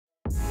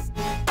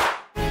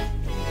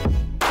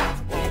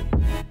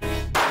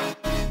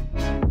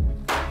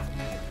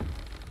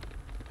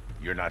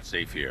not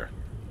safe here.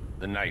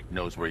 The Knight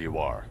knows where you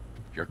are.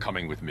 You're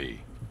coming with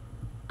me.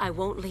 I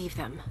won't leave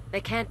them. They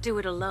can't do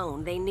it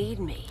alone. They need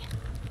me.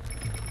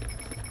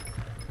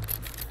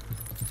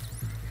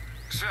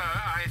 Sir,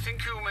 I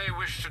think you may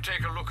wish to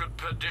take a look at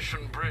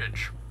Perdition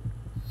Bridge.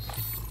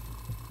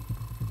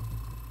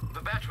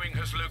 The Batwing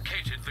has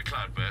located the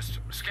cloudburst.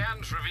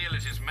 Scans reveal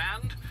it is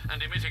manned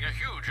and emitting a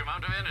huge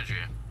amount of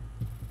energy.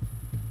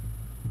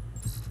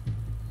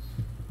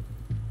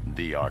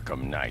 The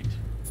Arkham Knight.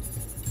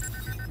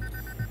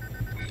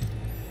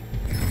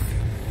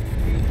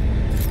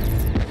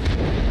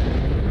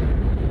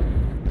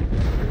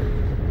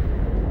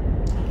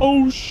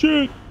 Oh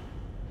shit!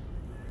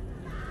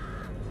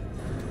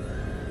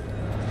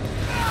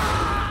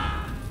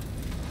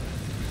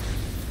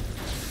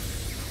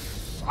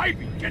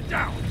 Ivy, get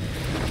down!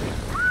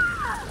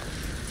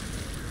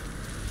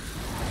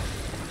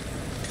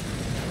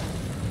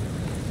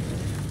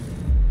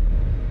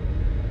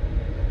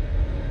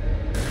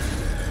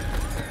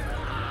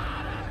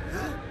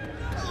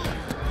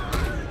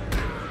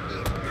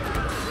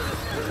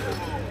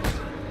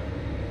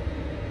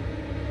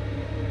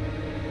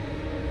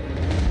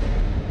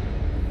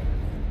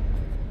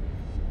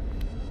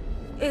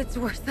 It's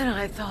worse than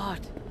I thought.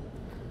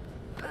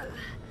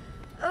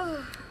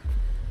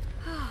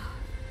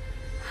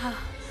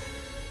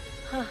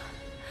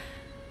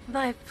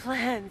 My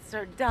plants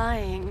are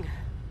dying.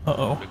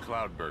 Uh-oh. The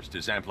cloudburst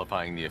is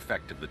amplifying the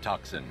effect of the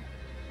toxin.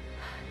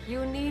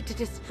 You need to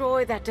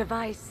destroy that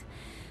device,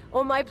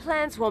 or my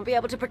plants won't be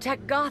able to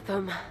protect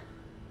Gotham.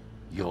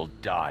 You'll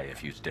die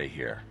if you stay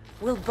here.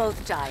 We'll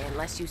both die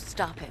unless you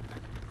stop him.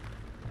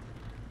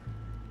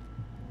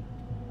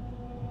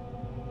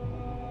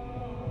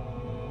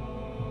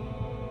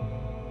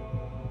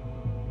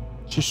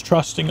 She's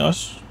trusting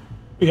us.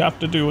 We have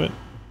to do it.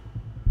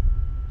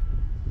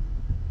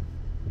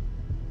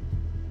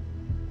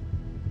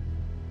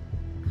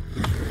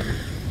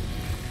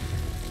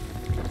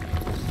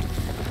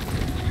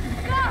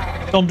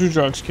 Don't do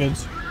drugs,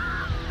 kids.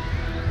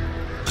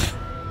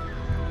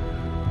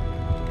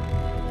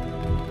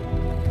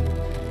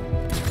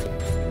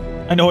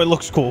 I know it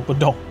looks cool, but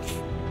don't.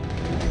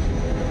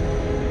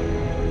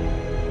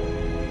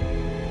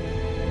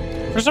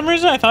 For some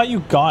reason, I thought you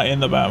got in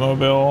the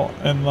Batmobile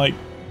and like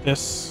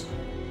this.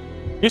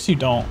 I guess you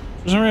don't.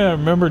 For some reason, I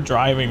remember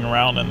driving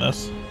around in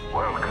this.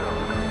 Welcome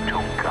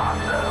to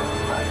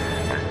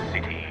Gotham, the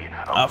city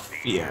of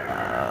fear.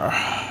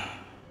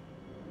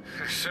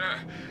 Sir,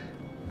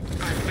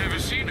 I've never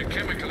seen a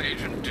chemical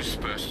agent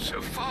dispersed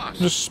so fast.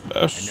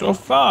 Dispersed so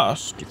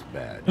fast. It's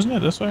bad. Isn't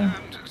it this way?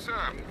 And, sir,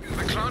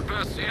 the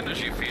cloudburst's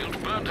energy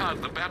field burned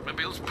out the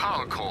Batmobile's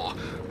power core.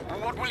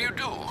 What will you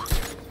do?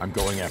 I'm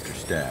going after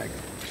Stag.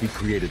 He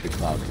created the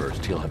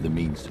cloudburst. He'll have the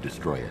means to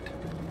destroy it.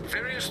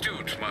 Very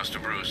astute, Master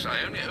Bruce.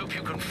 I only hope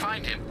you can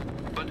find him.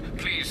 But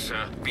please,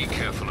 sir, be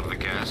careful of the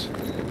gas.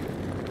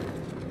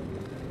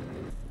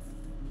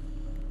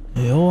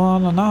 You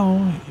wanna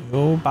know,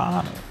 you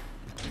bought it.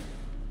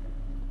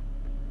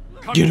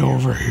 Get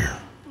over here.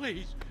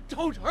 Please,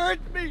 don't hurt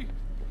me!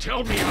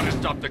 Tell me how to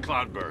stop the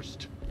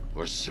cloudburst.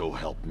 Or so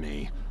help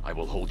me, I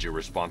will hold you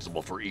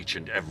responsible for each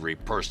and every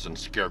person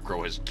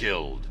Scarecrow has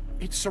killed.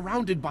 It's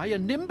surrounded by a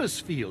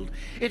nimbus field.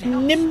 It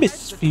helps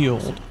Nimbus let the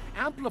field. toxin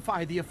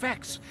amplify the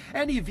effects.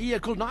 Any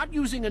vehicle not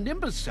using a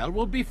nimbus cell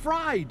will be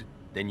fried.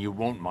 Then you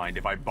won't mind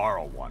if I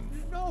borrow one.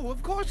 No,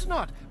 of course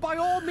not. By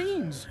all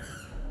means.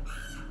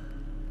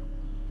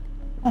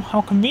 Oh,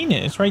 how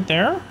convenient. It's right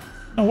there?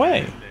 No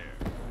way.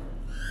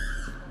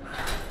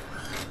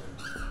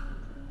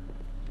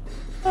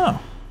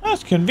 Oh,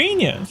 that's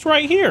convenient. It's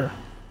right here.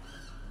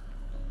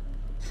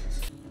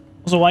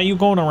 So why are you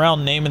going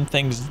around naming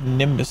things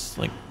Nimbus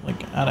like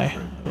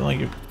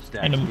you're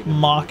trying to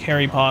mock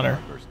Harry Potter?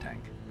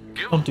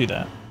 Don't do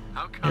that.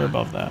 You're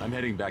above that. I'm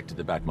heading back to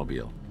the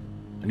Batmobile.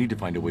 I need to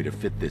find a way to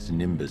fit this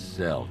Nimbus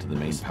cell to the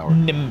main power.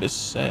 Nimbus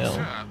cell.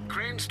 Sir,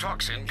 Crane's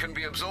toxin can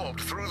be absorbed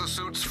through the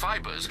suit's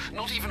fibers.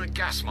 Not even a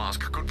gas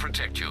mask could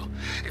protect you.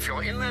 If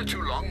you're in there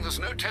too long, there's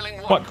no telling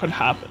What could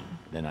happen?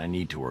 Then I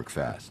need to work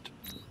fast.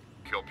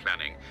 Your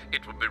planning.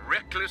 It would be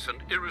reckless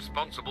and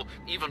irresponsible,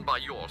 even by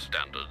your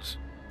standards.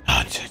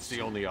 It's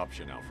the only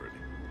option, Alfred.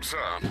 Sir,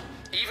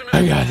 even if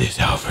I got this,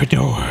 Alfred.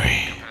 Don't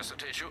worry.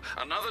 incapacitate you,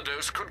 another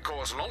dose could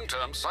cause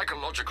long-term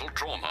psychological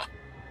trauma.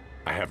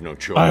 I have no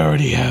choice. I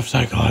already have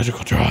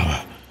psychological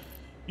trauma.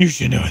 You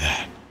should know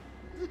that.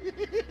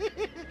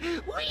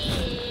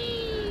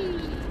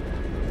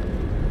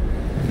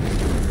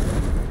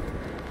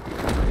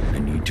 I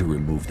need to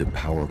remove the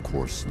power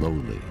core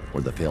slowly,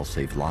 or the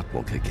failsafe lock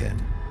will kick in.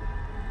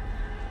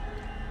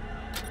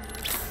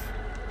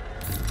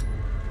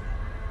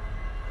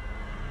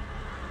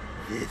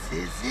 This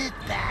is it,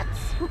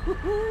 Bats.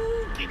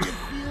 Can you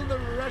feel the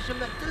rush of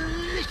that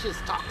delicious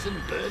toxin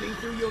burning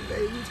through your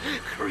veins,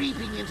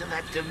 creeping into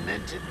that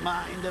demented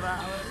mind of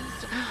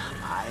ours?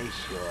 I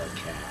sure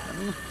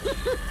can.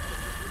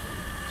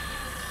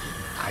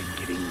 I'm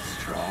getting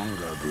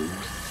stronger,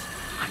 Bruce.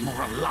 I'm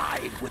more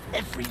alive with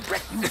every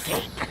breath you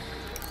take.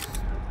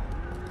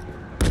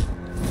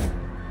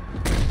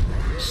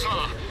 Sir,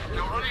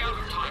 you're running out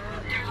of time.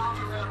 Get out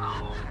of there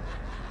now.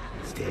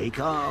 Stay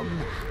calm.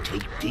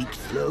 Take deep,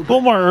 slow. A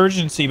little more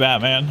urgency,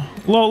 Batman.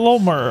 A little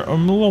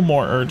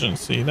more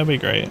urgency. That'd be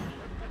great.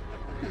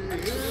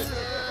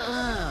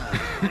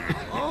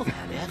 All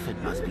that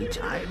effort must be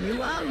tiring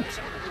you out.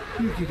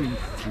 You're getting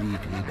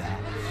sleepy,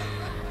 Bats.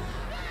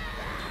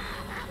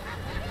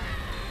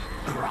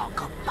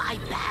 Rock-a-bye,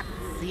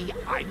 Batsy.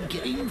 I'm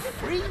getting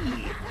free.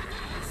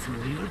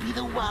 Soon you'll be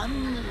the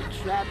one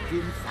trapped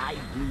inside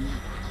me.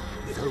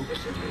 So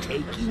keep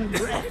taking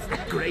breaths,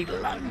 great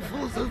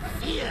lungfuls of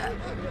fear.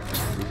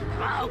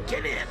 Now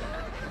get in.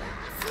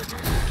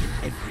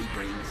 Get every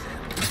brain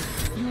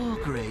cell. Your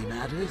gray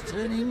matter's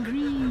turning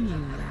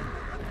green.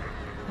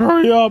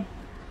 Hurry up.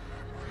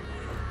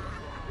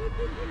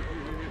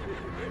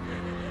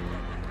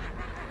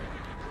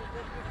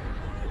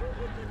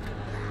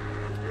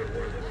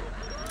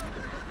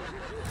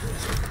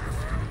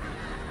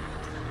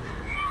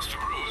 Mr.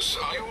 Bruce,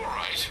 are you all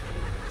right?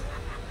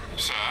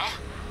 Sir,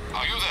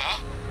 are you there?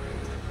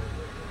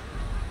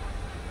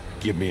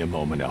 Give me a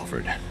moment,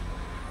 Alfred.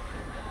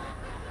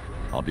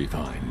 I'll be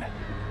fine.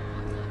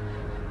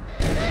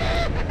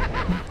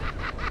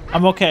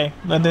 I'm okay.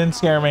 That didn't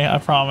scare me, I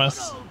promise.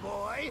 Oh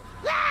boy.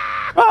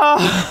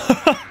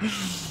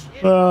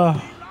 Uh,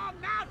 Long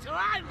now till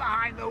I'm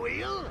behind the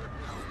wheel.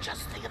 Oh,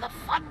 just think of the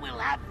fun we'll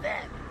have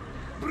then.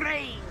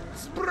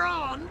 Brains,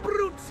 brawn,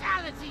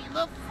 brutality,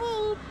 the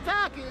full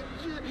package.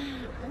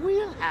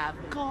 We'll have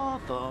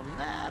Gotham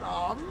at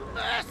our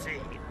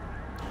mercy.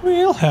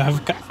 we'll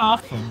have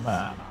Gotham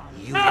Man.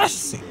 You'll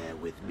be there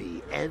with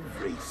me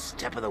every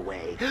step of the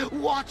way,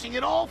 watching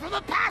it all from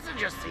the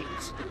passenger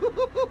seats.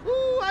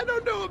 I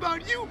don't know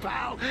about you,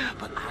 pal,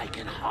 but I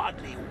can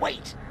hardly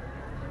wait.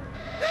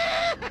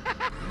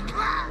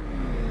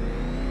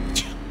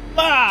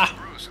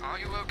 Ah! Bruce, are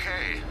you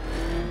okay?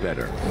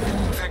 Better.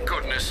 Thank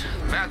goodness.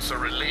 That's a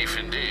relief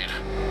indeed.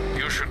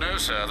 You should know,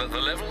 sir, that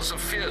the levels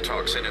of fear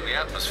toxin in the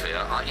atmosphere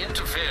are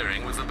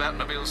interfering with the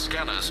Batmobile's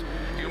scanners.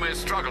 You may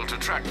struggle to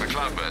track the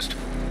cloudburst.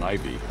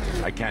 Ivy,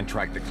 I can't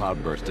track the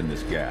cloudburst in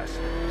this gas.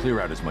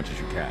 Clear out as much as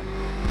you can.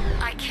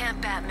 I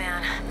can't,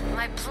 Batman.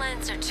 My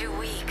plants are too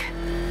weak.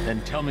 Then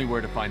tell me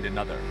where to find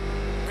another.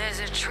 There's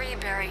a tree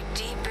buried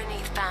deep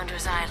beneath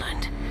Founders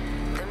Island.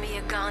 The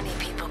Miyagani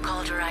people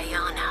called her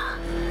Ayana.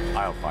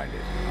 I'll find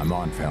it. I'm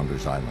on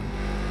Founders Island.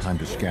 Time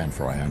to scan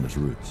for Ayana's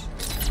roots.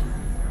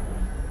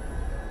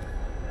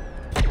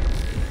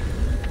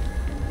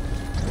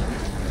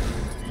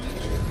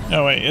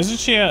 No wait, isn't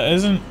she?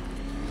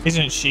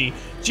 Isn't she?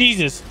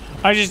 Jesus!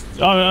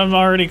 I'm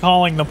already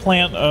calling the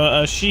plant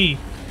a she.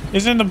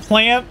 Isn't the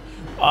plant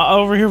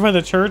over here by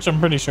the church? I'm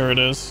pretty sure it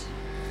is.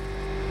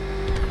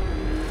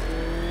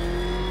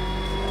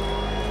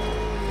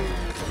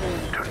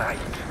 Tonight,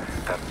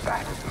 the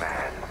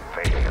Batman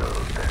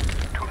failed.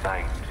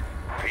 Tonight,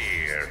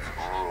 fear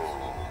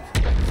ruled.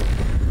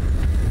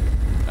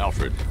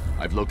 Alfred,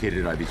 I've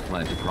located Ivy's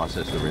plan to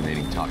process the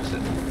remaining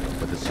toxin,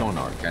 but the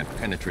sonar can't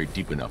penetrate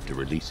deep enough to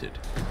release it.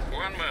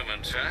 One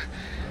moment, sir.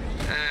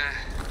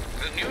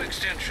 The new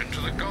extension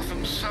to the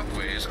Gotham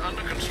subway is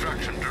under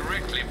construction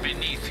directly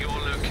beneath your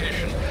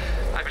location.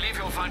 I believe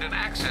you'll find an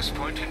access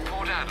point in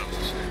Port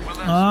Adams. Well,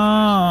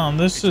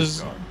 that's This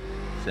is.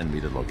 Send me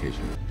the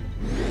location.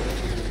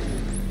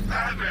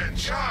 Batman,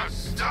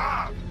 just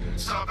stop!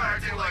 Stop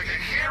acting like a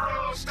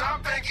hero!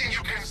 Stop thinking you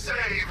can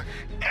save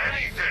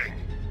anything!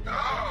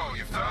 Oh,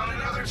 you found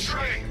another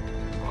train!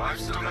 Well, I've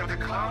still got the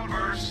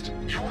cloudburst.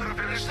 You want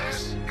to finish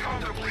this?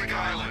 Come to Bleak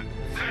Island.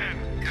 Then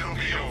it'll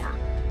be over.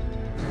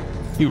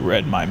 You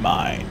read my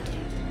mind.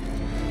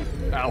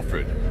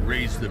 Alfred,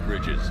 raise the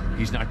bridges.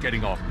 He's not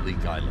getting off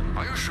Bleak Island.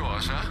 Are you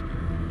sure, sir?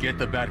 Get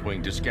the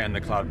Batwing to scan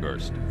the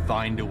cloudburst.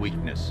 Find a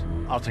weakness.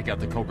 I'll take out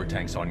the Cobra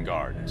tanks on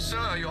guard.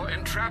 Sir, you're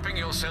entrapping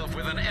yourself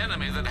with an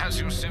enemy that has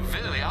you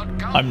severely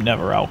outgunned. I'm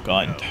never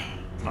outgunned.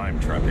 I'm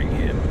trapping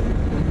him.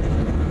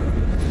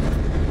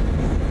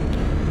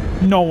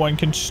 No one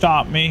can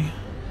stop me.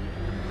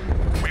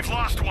 We've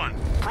lost one.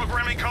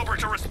 Programming Cobra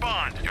to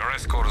respond. Your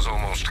escort is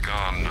almost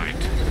gone, Knight.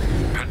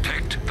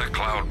 Protect the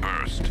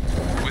cloudburst.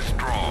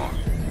 Withdraw.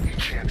 He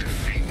can't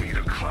defeat me.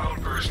 The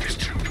cloudburst is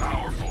too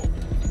powerful.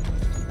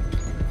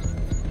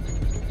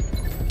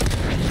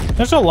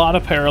 There's a lot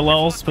of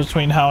parallels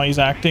between how he's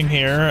acting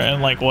here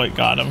and like what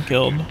got him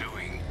killed,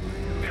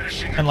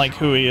 and like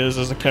who he is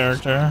as a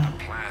character.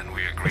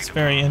 It's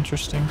very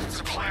interesting. It's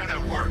a plan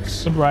that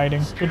works. Good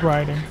writing. Good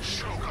writing.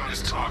 Choke on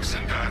his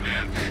toxin,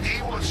 Batman.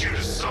 He wants you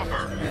to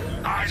suffer.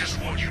 I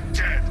just want you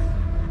dead.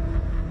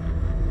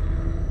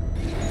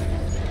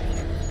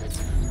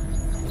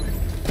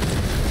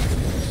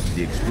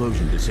 The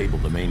explosion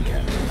disabled the main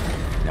cannon.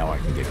 Now I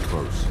can get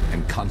close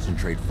and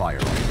concentrate fire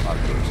on the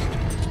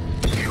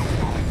cloudburst. You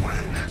won't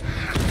win.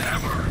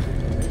 Never.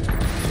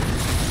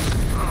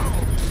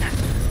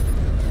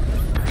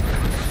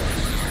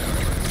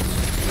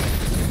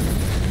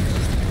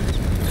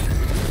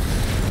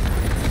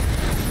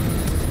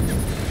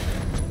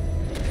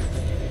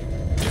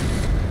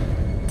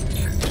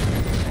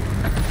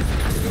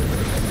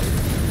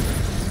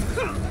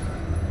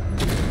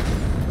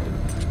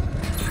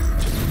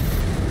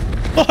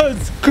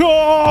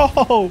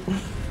 No!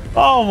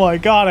 Oh my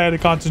god, I had to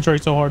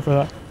concentrate so hard for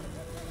that.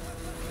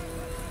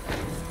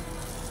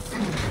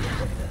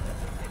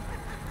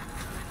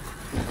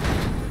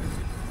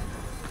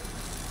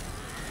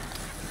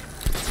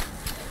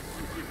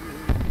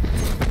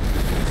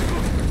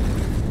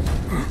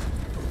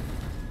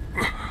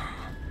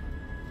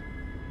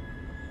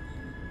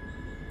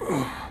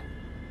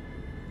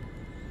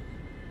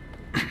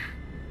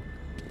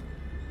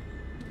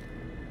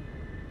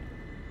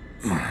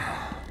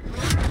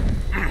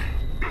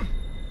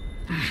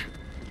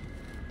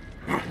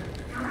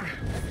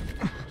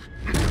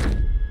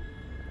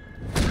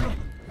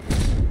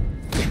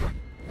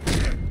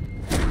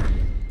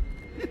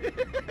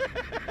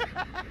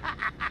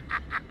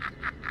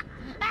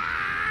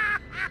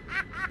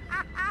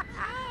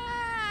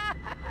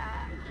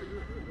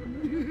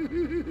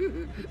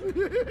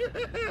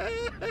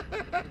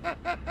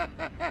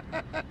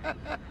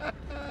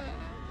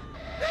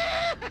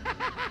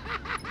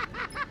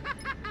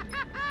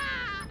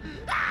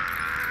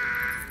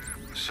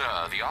 Sir,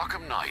 the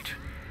Arkham Knight.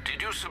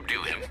 Did you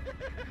subdue him?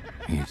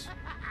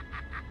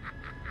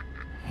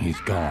 He's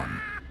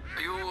gone.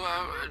 You,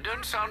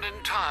 don't sound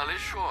entirely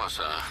sure,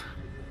 sir.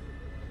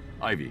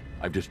 Ivy,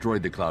 I've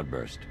destroyed the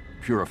cloudburst.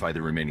 Purify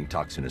the remaining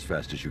toxin as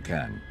fast as you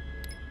can.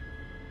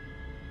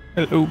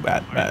 Hello,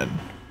 Batman.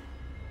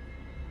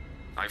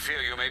 I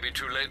fear you may be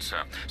too late,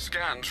 sir.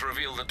 Scans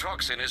reveal the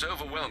toxin is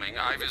overwhelming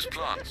Ivy's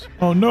plants.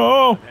 Oh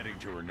no! I'm heading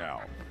to her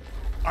now.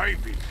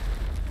 Ivy!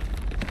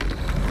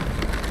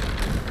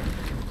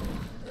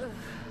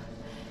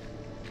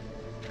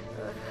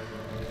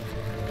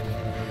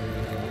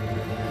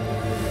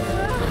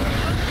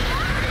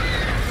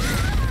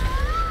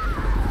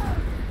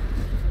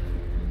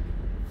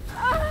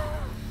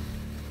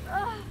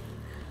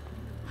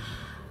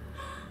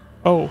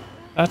 Oh,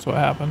 that's what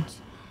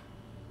happens.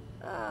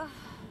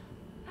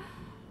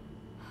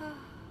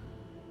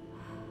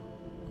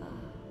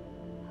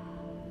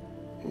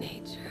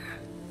 Nature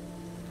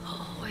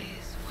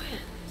always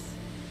wins.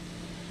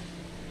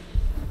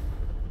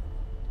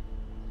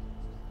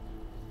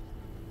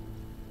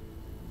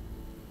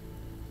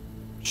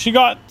 She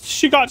got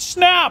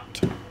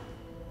snapped.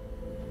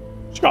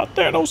 She got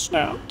Thanos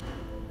snapped.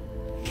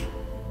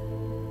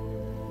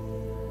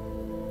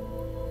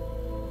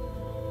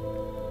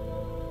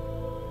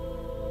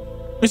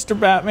 Mr.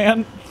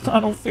 Batman, I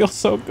don't feel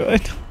so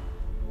good.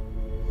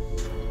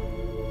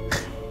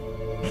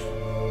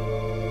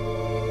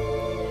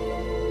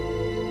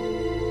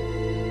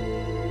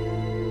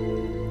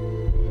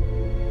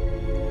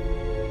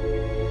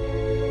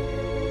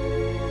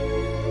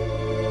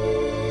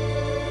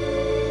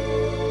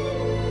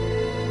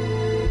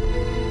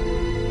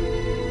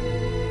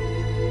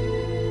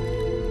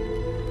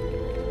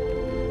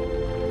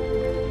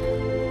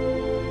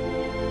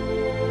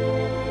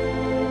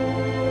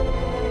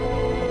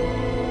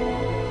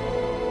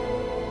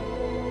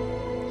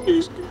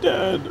 He's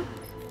dead.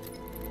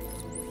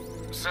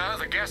 Sir,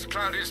 the gas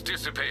cloud is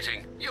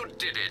dissipating. You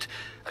did it.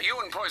 You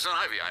and Poison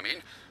Ivy, I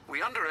mean.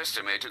 We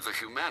underestimated the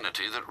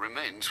humanity that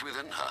remains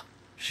within her.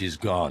 She's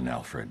gone,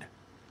 Alfred.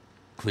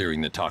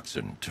 Clearing the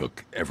toxin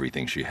took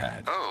everything she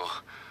had.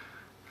 Oh,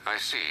 I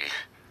see.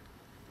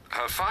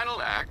 Her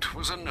final act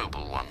was a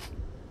noble one.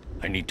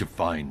 I need to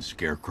find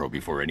Scarecrow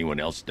before anyone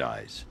else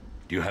dies.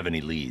 Do you have any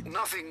leads?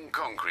 Nothing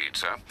concrete,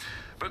 sir.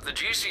 But the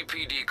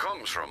GCPD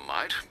comms room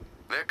might.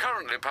 They're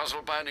currently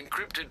puzzled by an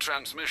encrypted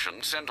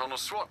transmission sent on a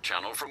SWAT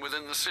channel from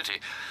within the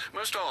city.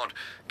 Most odd,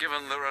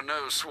 given there are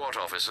no SWAT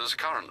officers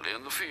currently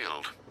in the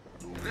field.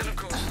 Then, of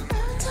course,